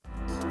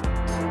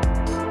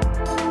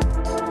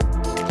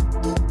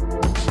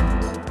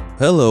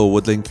Hello,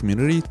 Woodlane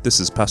community.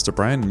 This is Pastor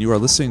Brian, and you are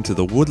listening to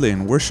the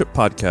Woodlane Worship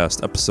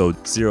Podcast, episode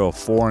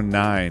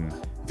 049.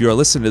 If you are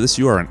listening to this,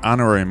 you are an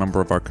honorary member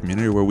of our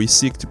community where we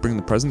seek to bring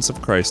the presence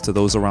of Christ to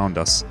those around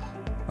us.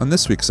 On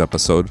this week's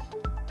episode,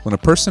 when a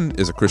person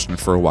is a Christian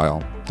for a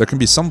while, there can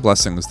be some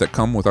blessings that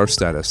come with our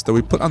status that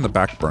we put on the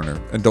back burner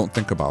and don't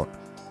think about.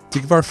 To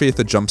give our faith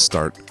a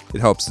jumpstart,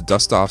 it helps to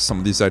dust off some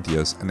of these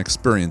ideas and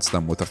experience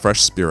them with a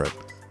fresh spirit.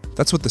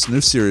 That's what this new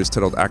series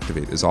titled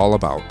Activate is all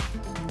about.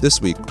 This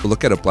week, we'll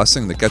look at a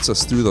blessing that gets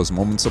us through those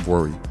moments of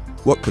worry.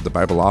 What could the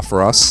Bible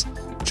offer us?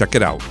 Check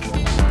it out.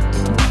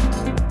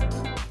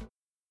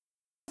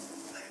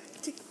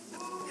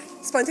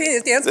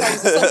 Spontaneous dance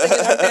parties is something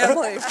in our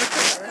family.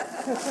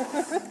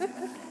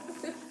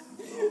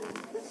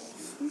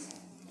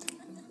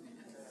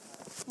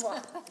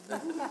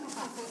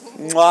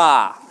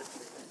 Mwah.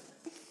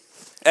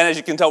 And as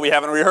you can tell, we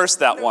haven't rehearsed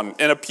that one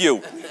in a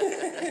pew.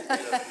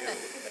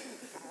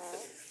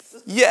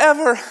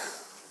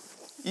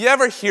 You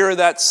ever hear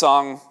that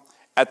song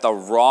at the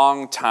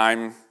wrong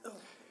time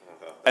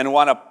and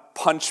want to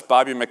punch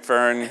Bobby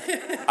McFerrin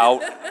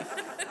out?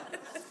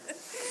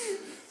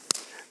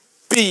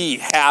 Be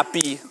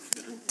happy.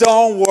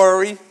 Don't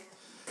worry.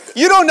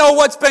 You don't know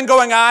what's been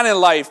going on in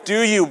life,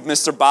 do you,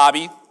 Mr.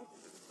 Bobby?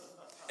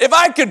 If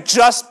I could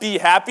just be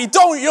happy,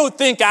 don't you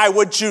think I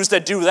would choose to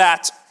do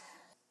that?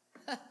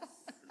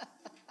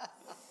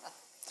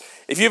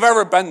 If you've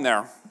ever been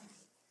there,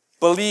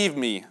 believe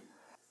me,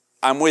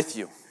 I'm with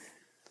you.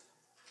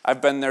 I've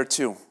been there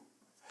too.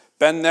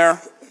 Been there,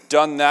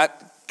 done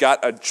that, got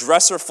a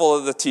dresser full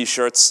of the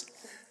t-shirts.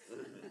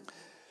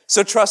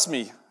 So trust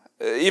me,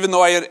 even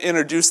though I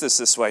introduced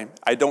this way,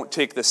 I don't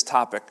take this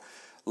topic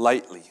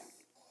lightly.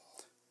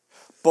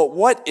 But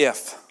what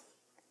if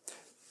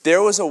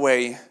there was a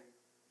way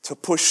to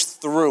push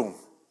through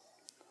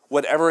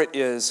whatever it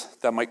is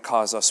that might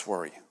cause us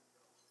worry?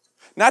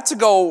 Not to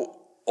go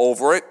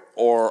over it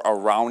or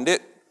around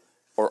it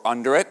or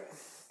under it,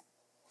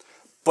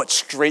 but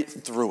straight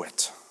through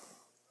it.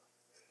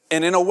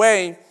 And in a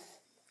way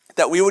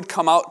that we would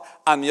come out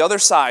on the other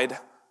side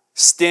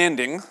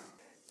standing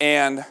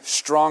and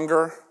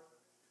stronger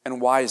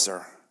and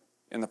wiser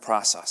in the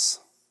process.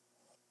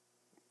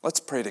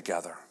 Let's pray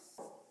together.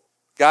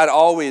 God,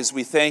 always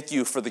we thank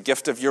you for the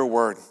gift of your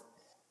word,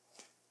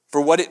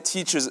 for what it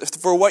teaches,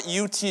 for what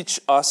you teach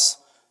us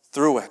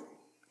through it,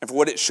 and for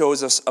what it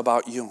shows us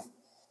about you.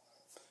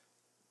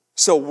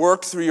 So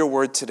work through your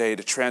word today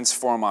to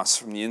transform us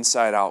from the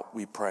inside out,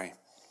 we pray.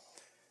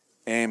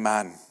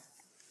 Amen.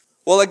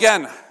 Well,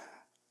 again,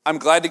 I'm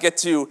glad to get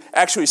to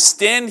actually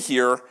stand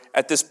here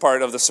at this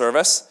part of the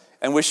service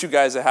and wish you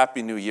guys a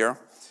happy new year,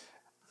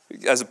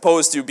 as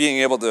opposed to being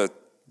able to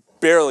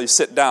barely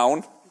sit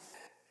down.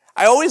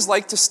 I always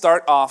like to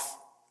start off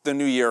the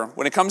new year,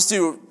 when it comes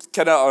to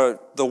kind of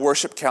the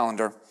worship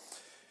calendar,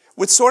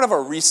 with sort of a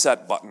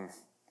reset button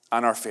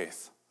on our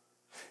faith.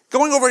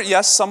 Going over,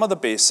 yes, some of the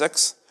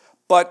basics,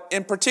 but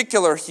in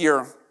particular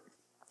here,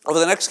 over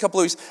the next couple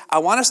of weeks, I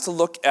want us to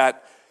look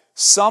at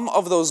some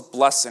of those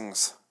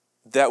blessings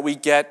that we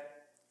get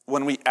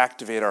when we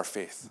activate our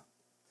faith.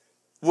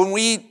 When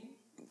we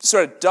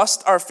sort of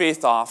dust our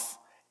faith off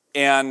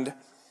and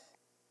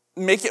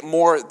make it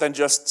more than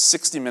just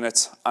 60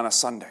 minutes on a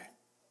Sunday.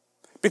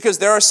 Because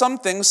there are some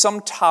things,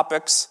 some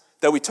topics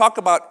that we talk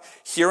about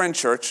here in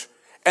church,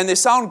 and they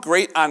sound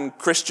great on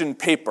Christian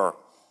paper.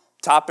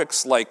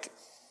 Topics like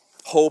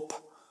hope,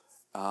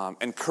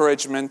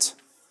 encouragement,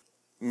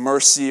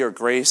 mercy or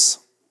grace.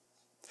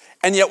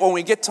 And yet when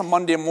we get to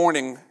Monday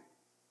morning,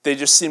 they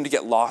just seem to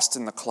get lost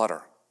in the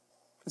clutter.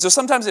 And so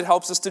sometimes it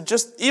helps us to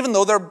just, even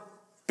though they're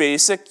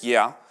basic,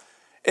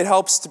 it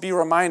helps to be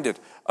reminded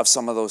of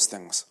some of those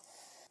things.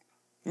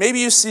 Maybe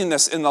you've seen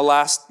this in the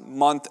last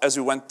month as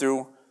we went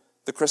through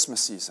the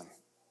Christmas season.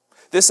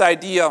 This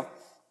idea,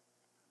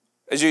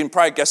 as you can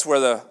probably guess where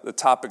the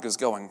topic is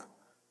going,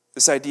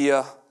 this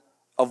idea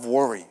of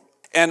worry.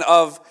 And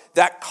of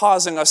that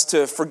causing us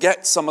to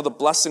forget some of the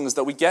blessings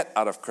that we get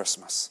out of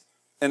Christmas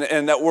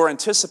and that we're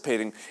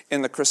anticipating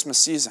in the Christmas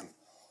season.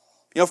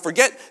 You know,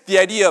 forget the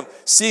idea of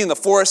seeing the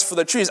forest for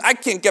the trees. I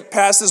can't get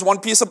past this one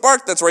piece of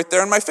bark that's right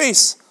there in my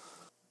face.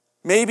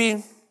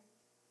 Maybe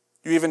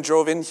you even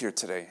drove in here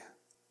today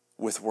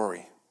with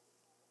worry.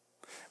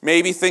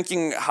 Maybe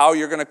thinking how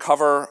you're going to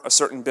cover a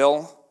certain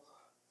bill,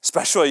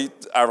 especially,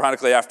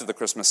 ironically, after the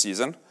Christmas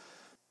season.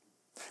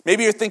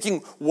 Maybe you're thinking,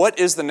 what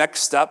is the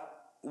next step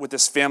with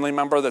this family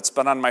member that's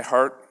been on my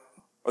heart,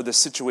 or this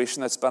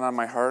situation that's been on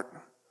my heart?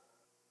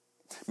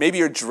 Maybe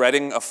you're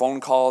dreading a phone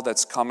call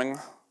that's coming,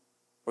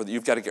 or that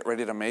you've got to get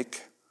ready to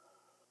make.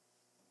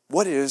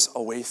 What is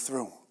a way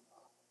through?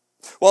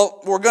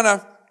 Well, we're going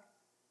to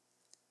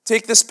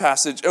take this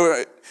passage,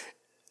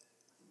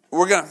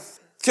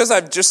 because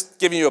I've just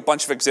given you a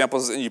bunch of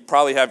examples, and you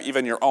probably have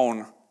even your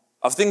own,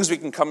 of things we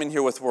can come in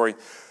here with worry,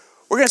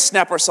 we're going to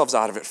snap ourselves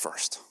out of it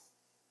first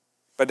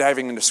by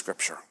diving into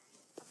Scripture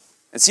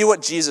and see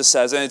what Jesus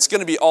says. And it's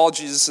going to be all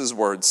Jesus'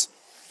 words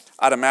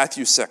out of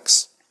Matthew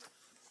 6,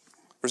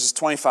 verses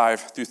 25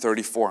 through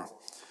 34.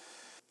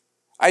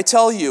 I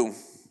tell you,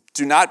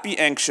 Do not be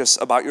anxious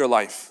about your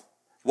life,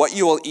 what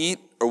you will eat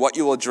or what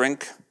you will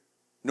drink,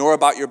 nor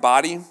about your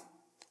body,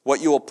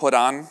 what you will put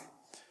on.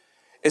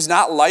 Is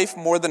not life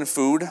more than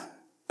food,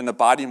 and the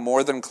body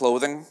more than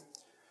clothing?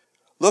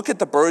 Look at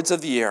the birds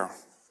of the air.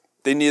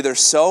 They neither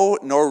sow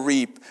nor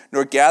reap,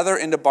 nor gather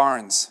into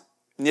barns,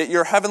 and yet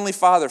your heavenly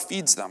Father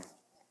feeds them.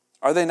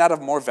 Are they not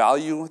of more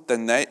value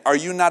than they? Are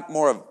you not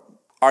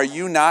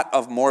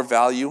of more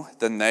value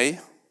than they?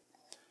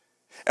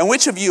 And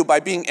which of you, by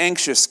being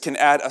anxious, can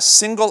add a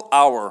single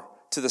hour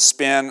to the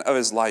span of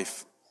his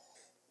life?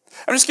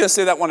 I'm just going to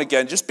say that one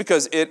again, just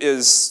because it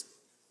is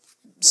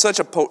such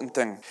a potent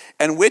thing.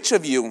 And which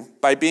of you,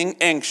 by being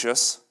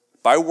anxious,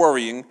 by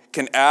worrying,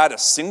 can add a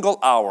single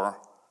hour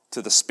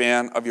to the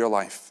span of your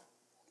life?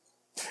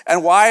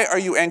 And why are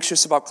you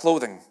anxious about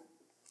clothing?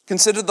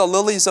 Consider the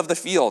lilies of the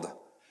field,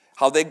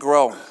 how they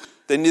grow.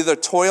 They neither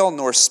toil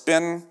nor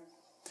spin.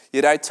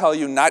 Yet I tell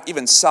you, not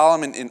even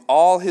Solomon in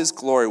all his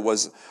glory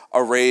was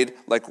arrayed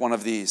like one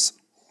of these.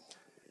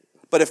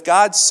 But if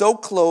God so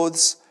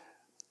clothes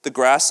the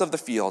grass of the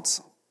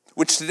fields,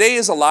 which today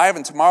is alive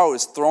and tomorrow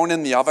is thrown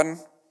in the oven,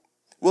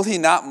 will he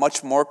not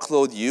much more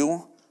clothe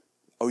you,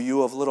 O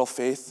you of little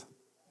faith?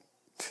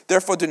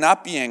 Therefore do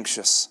not be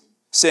anxious,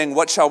 saying,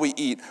 what shall we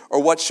eat,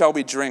 or what shall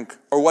we drink,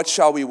 or what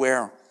shall we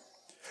wear?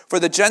 For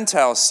the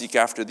Gentiles seek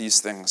after these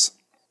things,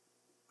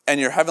 and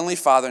your heavenly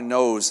Father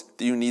knows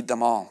that you need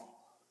them all.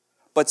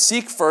 But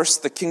seek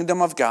first the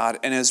kingdom of God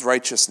and his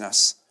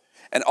righteousness,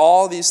 and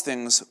all these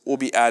things will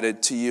be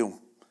added to you.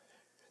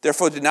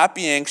 Therefore do not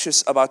be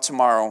anxious about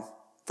tomorrow,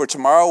 for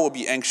tomorrow will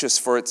be anxious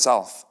for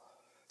itself.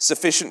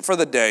 Sufficient for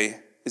the day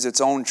is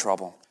its own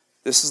trouble.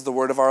 This is the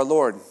word of our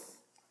Lord.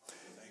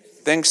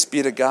 Thanks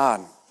be to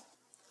God.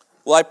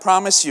 Well, I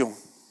promise you,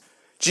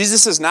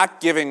 Jesus is not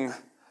giving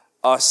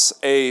us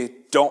a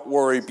don't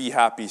worry, be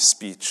happy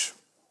speech.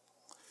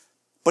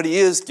 But he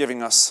is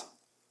giving us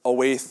a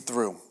way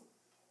through.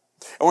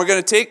 And we're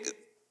going to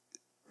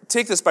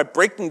take this by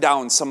breaking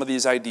down some of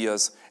these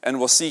ideas, and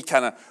we'll see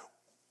kind of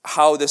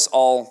how this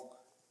all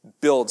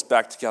builds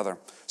back together.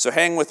 So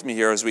hang with me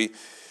here as we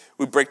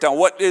break down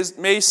what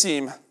may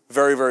seem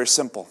very, very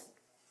simple.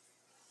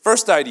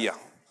 First idea.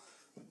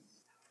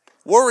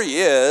 Worry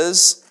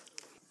is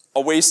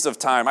a waste of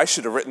time. I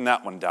should have written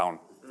that one down.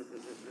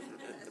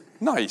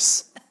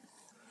 Nice.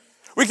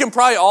 We can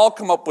probably all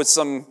come up with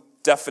some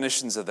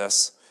definitions of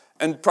this,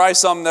 and probably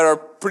some that are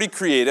pretty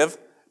creative,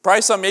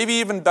 probably some maybe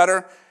even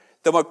better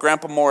than what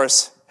Grandpa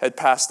Morris had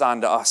passed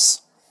on to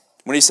us.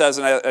 When he says,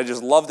 and I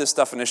just love this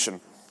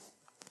definition,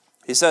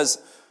 he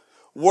says,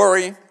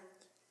 worry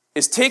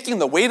is taking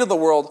the weight of the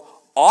world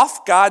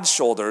off God's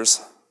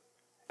shoulders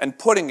and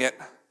putting it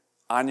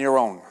on your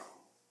own.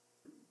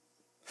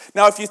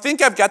 Now, if you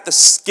think I've got the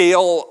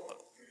scale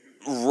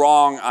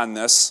wrong on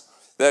this,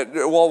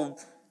 well,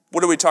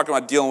 what are we talking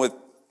about dealing with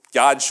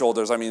God's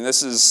shoulders? I mean,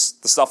 this is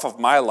the stuff of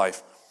my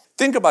life.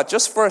 Think about,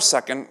 just for a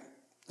second,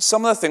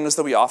 some of the things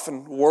that we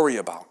often worry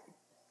about.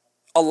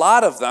 A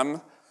lot of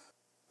them,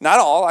 not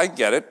all, I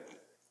get it,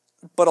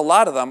 but a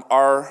lot of them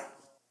are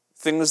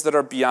things that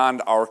are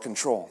beyond our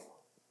control,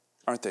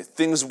 aren't they?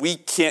 Things we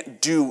can't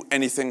do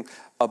anything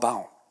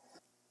about.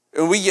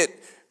 And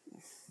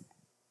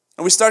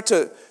we start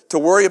to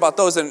worry about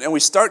those, and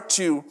we start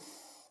to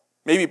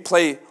maybe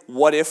play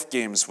what-if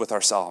games with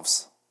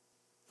ourselves.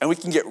 And we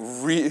can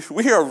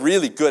we are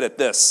really good at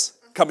this,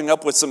 coming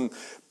up with some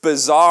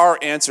bizarre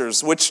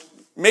answers, which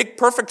make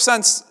perfect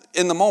sense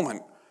in the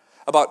moment,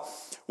 about,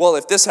 well,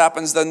 if this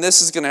happens, then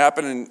this is going to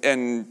happen,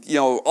 and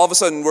all of a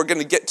sudden we're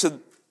going to get to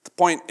the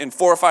point in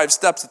 4 or 5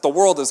 steps that the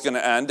world is going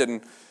to end,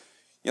 and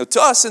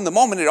to us in the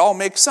moment it all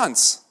makes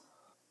sense.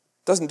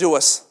 It doesn't do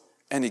us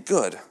any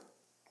good.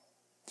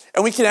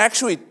 And we can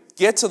actually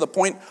get to the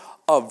point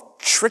of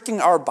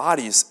tricking our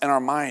bodies and our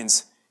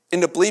minds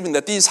into believing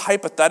that these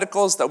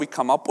hypotheticals that we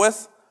come up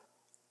with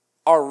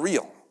are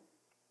real.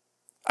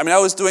 I mean, I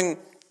was doing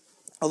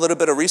a little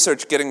bit of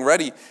research getting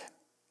ready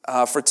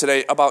for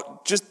today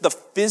about just the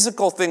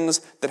physical things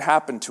that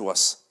happen to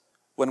us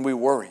when we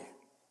worry.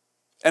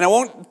 And I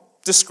won't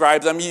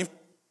describe them. You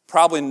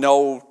probably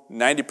know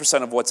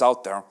 90% of what's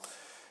out there,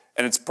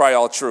 and it's probably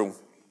all true,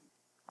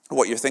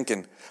 what you're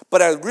thinking.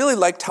 But I really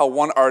liked how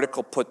one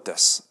article put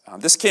this.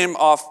 This came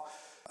off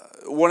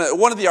one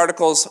of the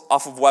articles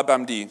off of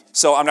WebMD,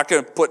 so I'm not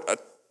going to put a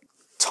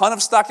ton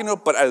of stock into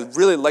it, but I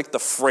really like the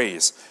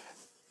phrase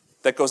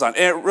that goes on.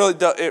 And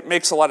it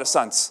makes a lot of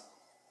sense.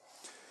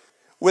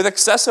 With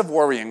excessive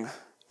worrying,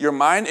 your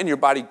mind and your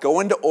body go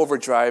into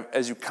overdrive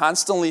as you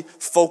constantly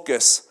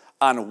focus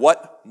on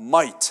what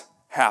might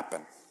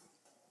happen.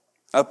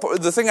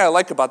 The thing I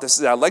like about this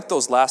is I like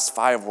those last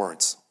 5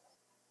 words.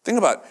 Think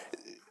about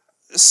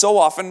it. So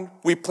often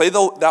we play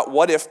that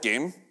what-if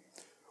game.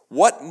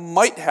 What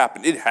might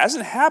happen? It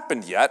hasn't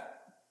happened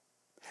yet.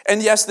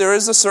 And yes, there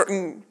is a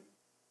certain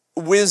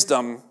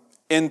wisdom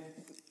in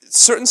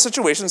certain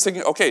situations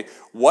thinking, okay,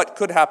 what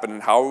could happen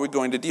and how are we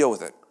going to deal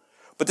with it?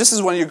 But this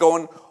is when you're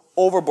going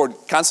overboard,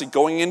 constantly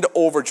going into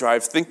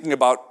overdrive, thinking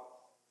about,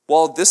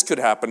 well, this could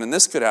happen, and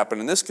this could happen,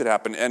 and this could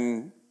happen,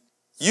 and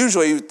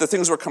usually the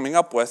things we're coming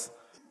up with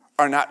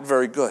are not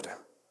very good.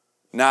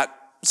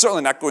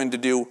 Certainly not going to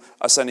do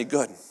us any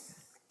good.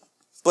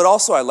 But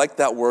also I like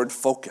that word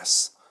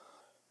focus.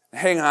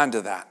 Hang on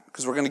to that,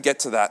 because we're going to get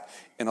to that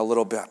in a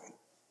little bit.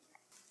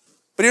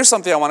 But here's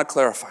something I want to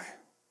clarify.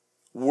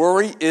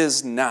 Worry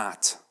is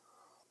not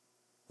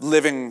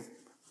living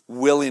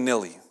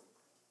willy-nilly.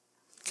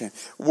 Okay.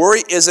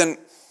 Worry isn't,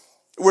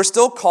 we're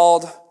still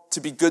called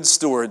to be good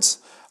stewards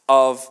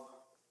of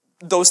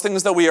those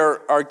things that we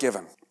are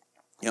given.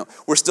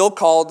 We're still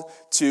called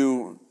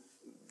to,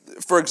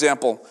 for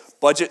example,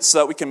 budget so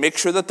that we can make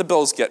sure that the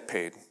bills get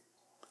paid.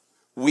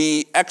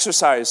 We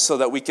exercise so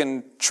that we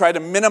can try to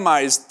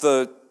minimize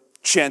the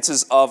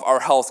chances of our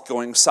health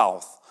going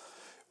south.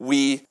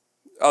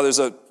 There's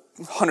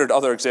 100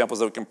 other examples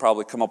that we can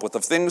probably come up with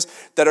of things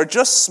that are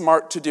just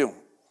smart to do.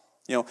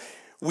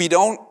 We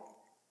don't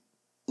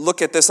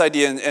look at this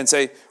idea and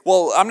say,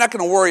 well, I'm not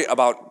going to worry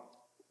about,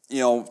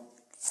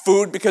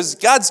 food because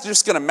God's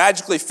just going to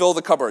magically fill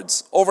the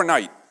cupboards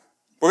overnight.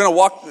 We're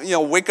going to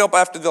wake up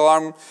after the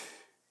alarm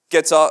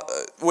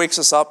wakes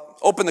us up,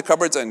 open the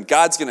cupboards, and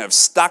God's going to have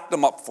stocked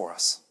them up for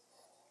us.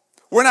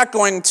 We're not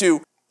going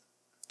to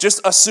just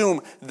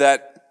assume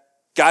that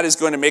God is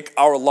going to make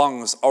our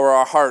lungs or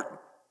our heart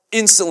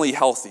instantly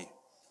healthy.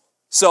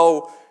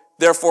 So,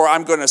 therefore,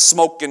 I'm going to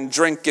smoke and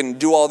drink and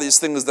do all these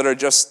things that are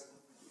just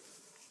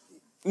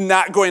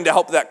not going to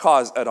help that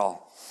cause at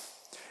all.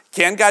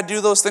 Can God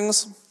do those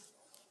things?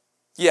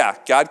 Yeah,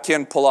 God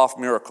can pull off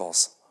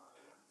miracles.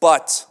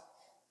 But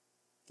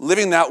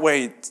living that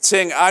way,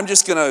 saying I'm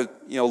just going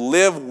to,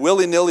 live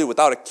willy-nilly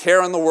without a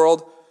care in the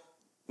world,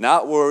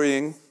 not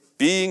worrying,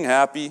 being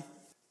happy,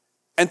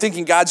 and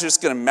thinking God's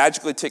just going to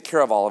magically take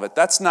care of all of it,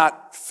 that's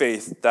not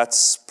faith,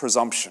 that's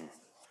presumption.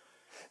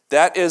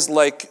 That is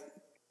like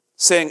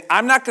saying,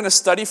 I'm not going to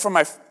study for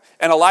my...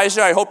 And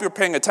Elijah, I hope you're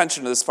paying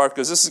attention to this part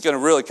because this is going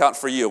to really count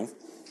for you.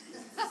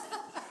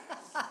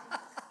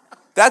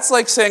 That's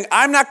like saying,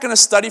 I'm not going to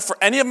study for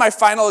any of my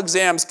final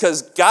exams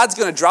because God's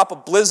going to drop a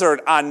blizzard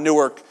on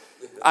Newark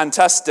on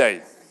test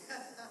day.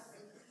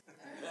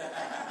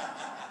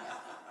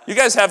 You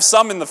guys have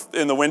some in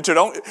the winter,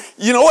 don't you?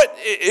 You know what?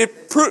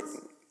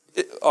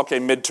 Okay,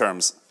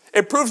 midterms.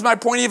 It proves my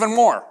point even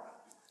more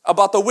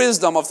about the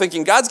wisdom of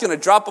thinking God's going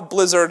to drop a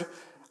blizzard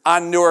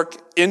on Newark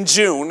in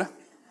June,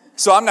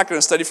 so I'm not going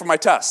to study for my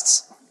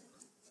tests.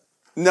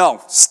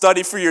 No,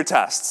 study for your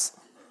tests.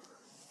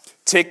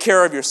 Take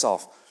care of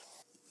yourself.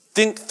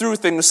 Think through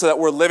things so that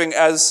we're living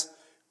as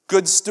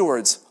good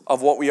stewards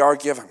of what we are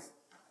given.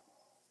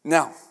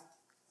 Now,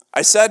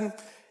 I said,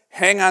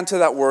 hang on to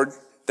that word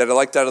that I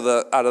liked out of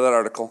that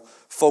article,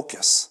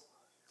 focus.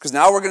 Because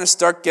now we're going to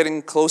start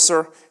getting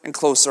closer and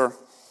closer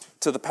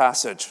to the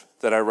passage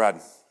that I read.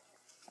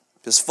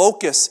 Because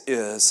focus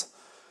is,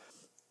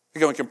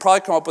 again, we can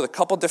probably come up with a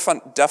couple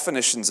different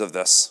definitions of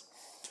this,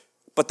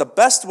 but the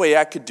best way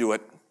I could do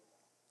it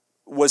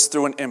was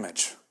through an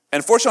image.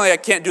 And fortunately, I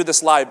can't do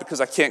this live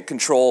because I can't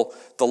control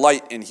the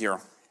light in here.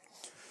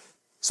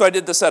 So I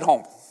did this at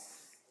home.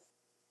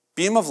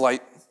 Beam of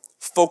light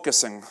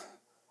focusing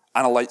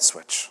on a light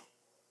switch.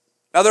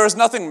 Now, there is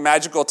nothing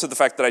magical to the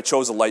fact that I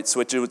chose a light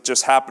switch. It would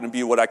just happen to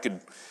be what I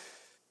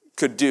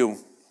could do.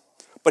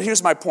 But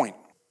here's my point.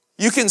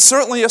 You can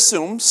certainly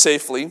assume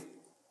safely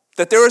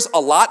that there is a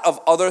lot of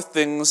other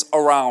things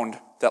around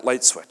that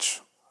light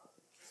switch.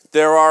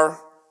 There are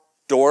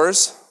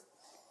doors.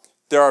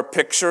 There are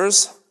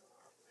pictures.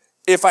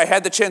 If I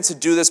had the chance to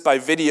do this by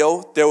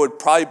video, there would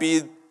probably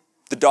be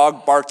the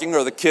dog barking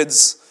or the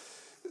kids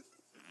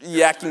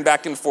yakking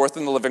back and forth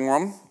in the living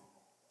room.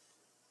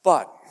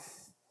 But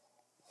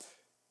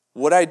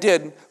what I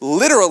did,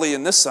 literally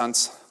in this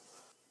sense,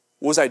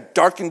 was I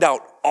darkened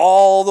out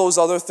all those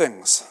other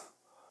things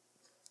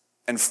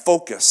and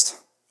focused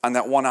on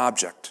that one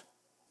object.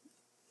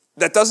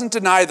 That doesn't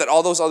deny that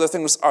all those other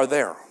things are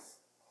there.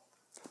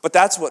 But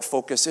that's what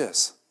focus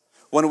is.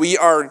 When we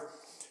are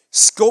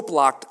scope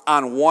locked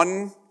on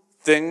one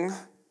thing,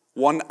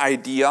 one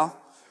idea,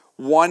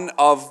 one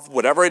of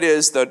whatever it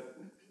is that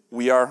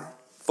we are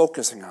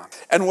focusing on.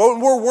 And when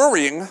we're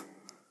worrying,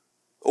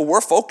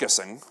 we're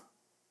focusing.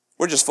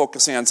 We're just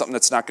focusing on something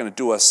that's not going to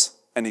do us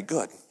any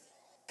good.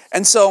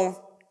 And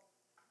so,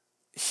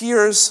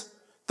 here's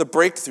the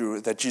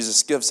breakthrough that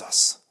Jesus gives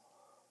us.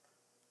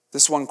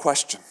 This one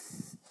question.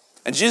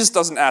 And Jesus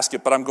doesn't ask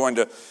it, but I'm going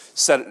to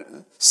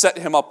set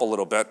him up a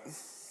little bit.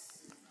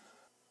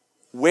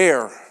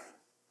 Where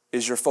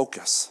is your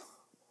focus?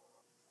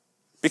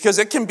 Because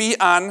it can be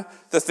on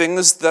the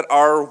things that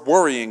are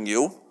worrying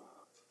you,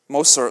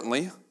 most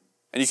certainly.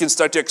 And you can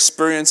start to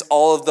experience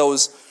all of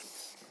those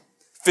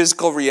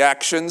physical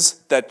reactions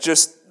that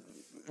just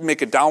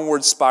make a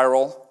downward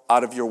spiral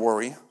out of your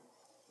worry.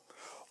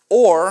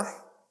 Or,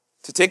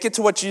 to take it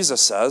to what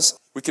Jesus says,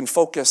 we can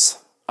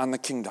focus on the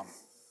kingdom.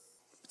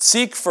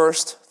 Seek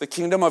first the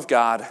kingdom of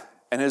God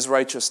and his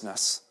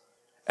righteousness,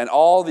 and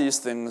all these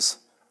things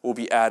will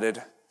be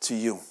added to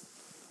you.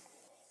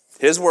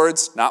 His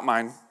words, not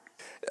mine.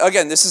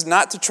 Again, this is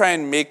not to try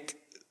and make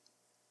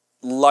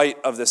light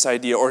of this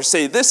idea or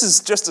say this is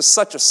just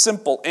such a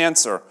simple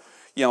answer.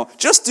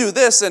 Just do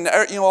this and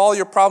all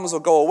your problems will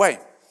go away.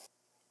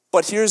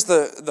 But here's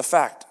the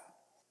fact.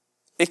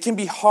 It can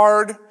be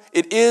hard,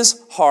 it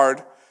is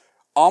hard,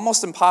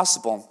 almost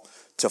impossible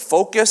to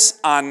focus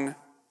on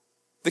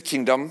the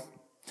kingdom,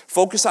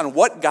 focus on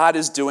what God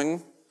is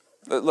doing,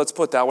 let's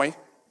put it that way,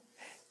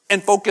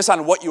 and focus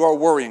on what you are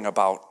worrying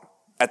about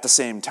at the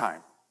same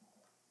time.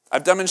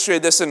 I've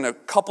demonstrated this in a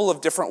couple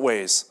of different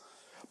ways,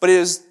 but it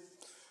is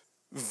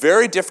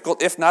very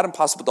difficult, if not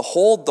impossible, to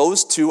hold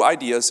those two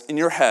ideas in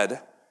your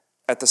head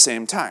at the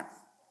same time.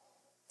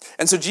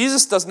 And so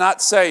Jesus does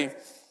not say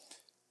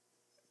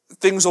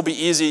things will be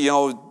easy,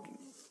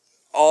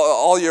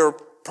 all your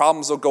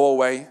problems will go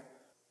away.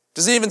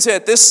 Doesn't even say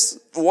that this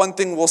one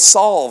thing will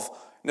solve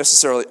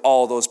necessarily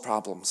all those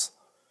problems.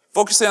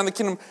 Focusing on the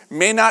kingdom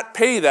may not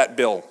pay that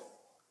bill,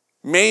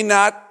 may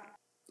not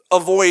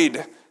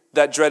avoid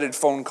that dreaded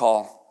phone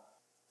call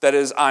that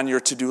is on your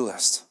to-do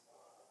list.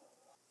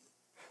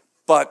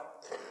 But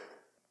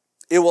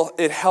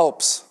it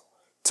helps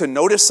to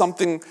notice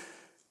something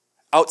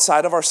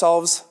outside of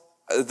ourselves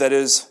that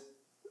is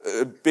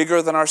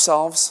bigger than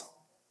ourselves.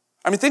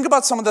 I mean, think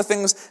about some of the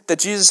things that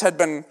Jesus had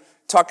been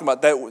talking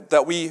about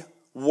that we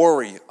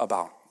worry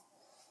about.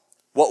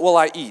 What will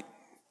I eat?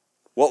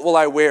 What will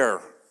I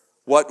wear?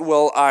 What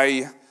will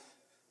I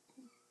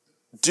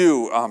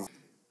do?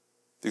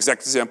 The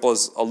exact example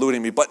is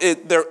eluding me, but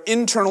they're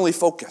internally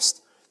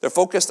focused. They're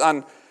focused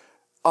on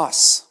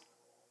us.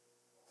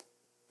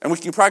 And we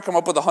can probably come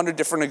up with 100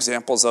 different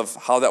examples of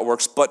how that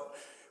works, but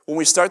when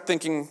we start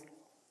thinking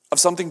of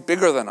something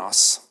bigger than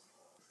us,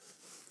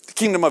 the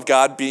kingdom of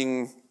God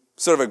being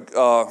sort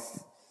of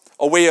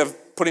a way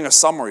of putting a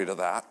summary to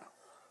that,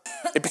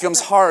 it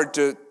becomes hard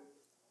to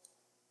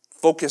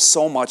focus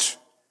so much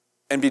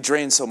and be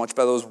drained so much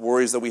by those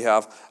worries that we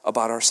have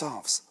about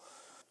ourselves.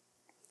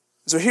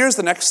 So here's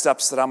the next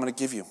steps that I'm going to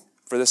give you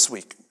for this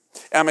week.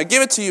 And I'm going to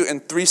give it to you in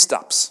 3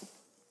 steps.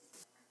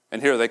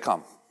 And here they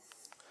come.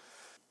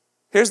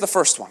 Here's the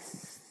first one.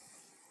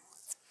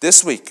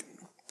 This week,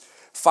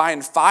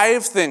 find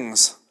 5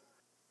 things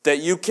that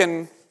you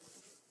can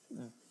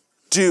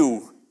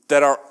do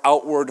that are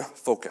outward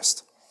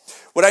focused.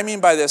 What I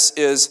mean by this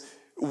is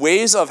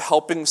ways of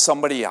helping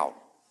somebody out.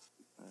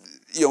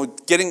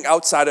 Getting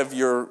outside of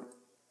your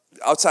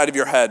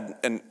head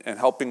and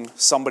helping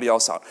somebody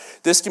else out.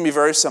 This can be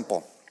very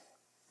simple.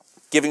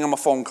 Giving them a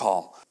phone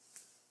call,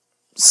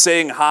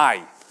 saying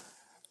hi,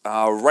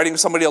 writing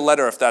somebody a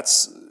letter if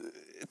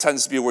it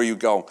tends to be where you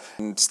go,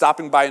 and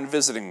stopping by and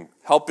visiting,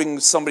 helping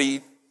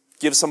somebody,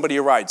 give somebody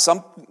a ride.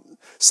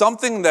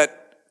 Something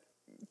that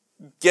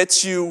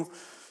gets you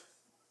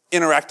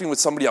interacting with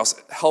somebody else,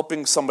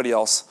 helping somebody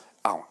else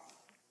out.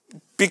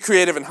 Be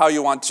creative in how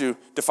you want to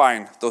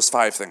define those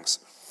 5 things.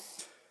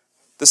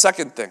 The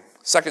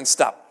second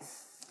step,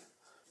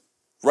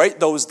 write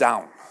those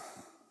down.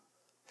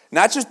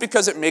 Not just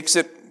because it makes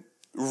it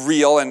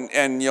real and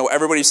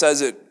everybody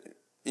says it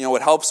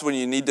helps when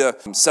you need to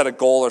set a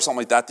goal or something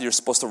like that you're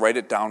supposed to write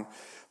it down.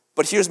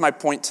 But here's my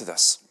point to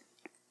this.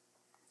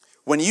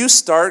 When you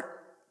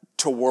start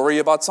to worry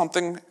about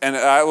something, and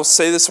I will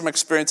say this from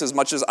experience as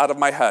much as out of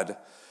my head,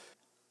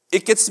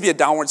 it gets to be a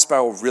downward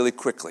spiral really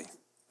quickly.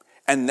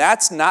 And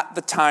that's not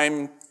the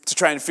time to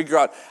try and figure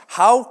out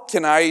how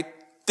can I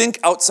think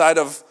outside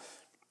of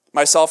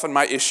myself and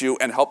my issue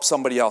and help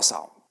somebody else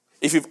out.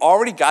 If you've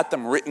already got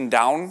them written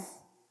down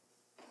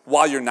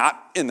while you're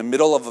not in the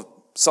middle of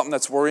something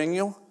that's worrying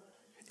you,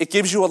 it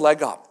gives you a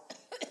leg up.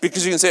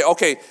 Because you can say,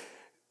 okay,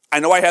 I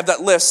know I have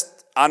that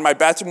list on my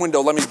bathroom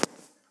window.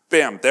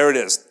 Bam, there it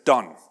is,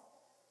 done.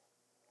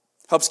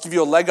 Helps give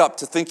you a leg up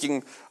to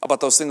thinking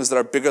about those things that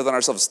are bigger than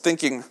ourselves,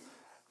 thinking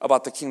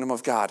about the kingdom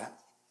of God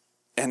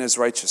and his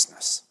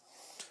righteousness.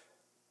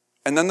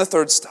 And then the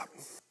third step.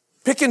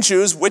 Pick and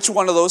choose which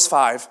one of those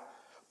 5,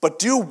 but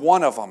do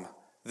one of them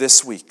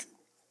this week.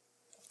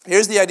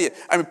 Here's the idea.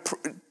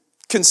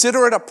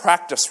 Consider it a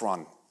practice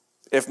run,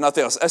 if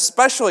nothing else,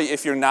 especially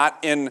if you're not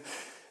in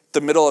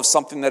the middle of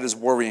something that is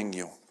worrying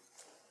you.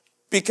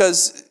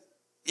 Because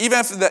even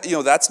if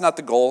that's not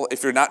the goal,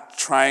 if you're not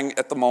trying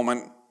at the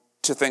moment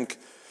to think,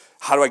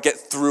 how do I get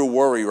through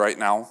worry right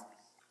now?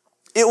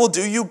 It will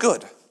do you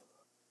good.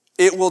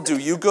 It will do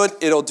you good.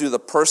 It'll do the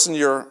person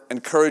you're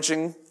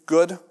encouraging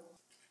good.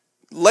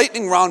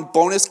 Lightning round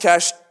bonus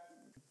cash,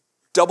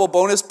 double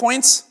bonus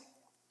points.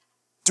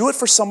 Do it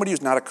for somebody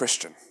who's not a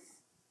Christian.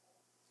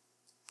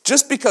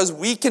 Just because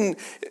we can,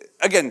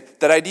 again,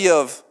 that idea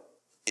of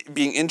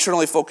being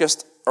internally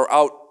focused or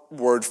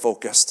outward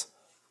focused,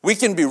 we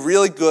can be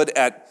really good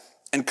at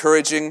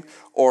encouraging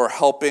or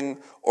helping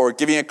or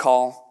giving a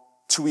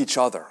call to each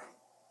other.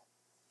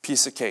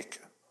 Piece of cake.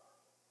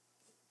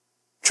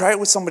 Try it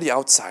with somebody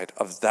outside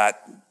of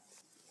that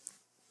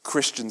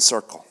Christian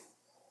circle,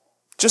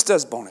 just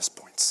as bonus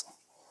points.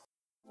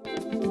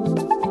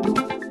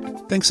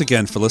 Thanks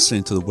again for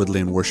listening to the Wood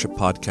Lane Worship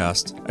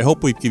Podcast. I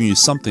hope we've given you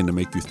something to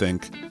make you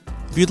think.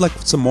 If you'd like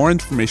some more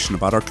information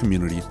about our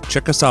community,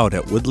 check us out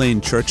at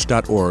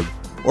woodlanechurch.org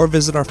or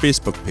visit our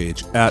Facebook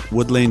page at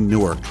Woodlane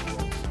Newark.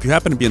 If you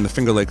happen to be in the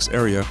Finger Lakes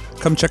area,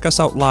 come check us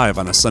out live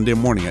on a Sunday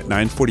morning at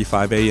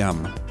 9:45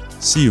 a.m.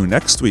 See you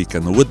next week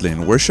on the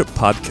Woodlane Worship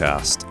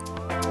Podcast.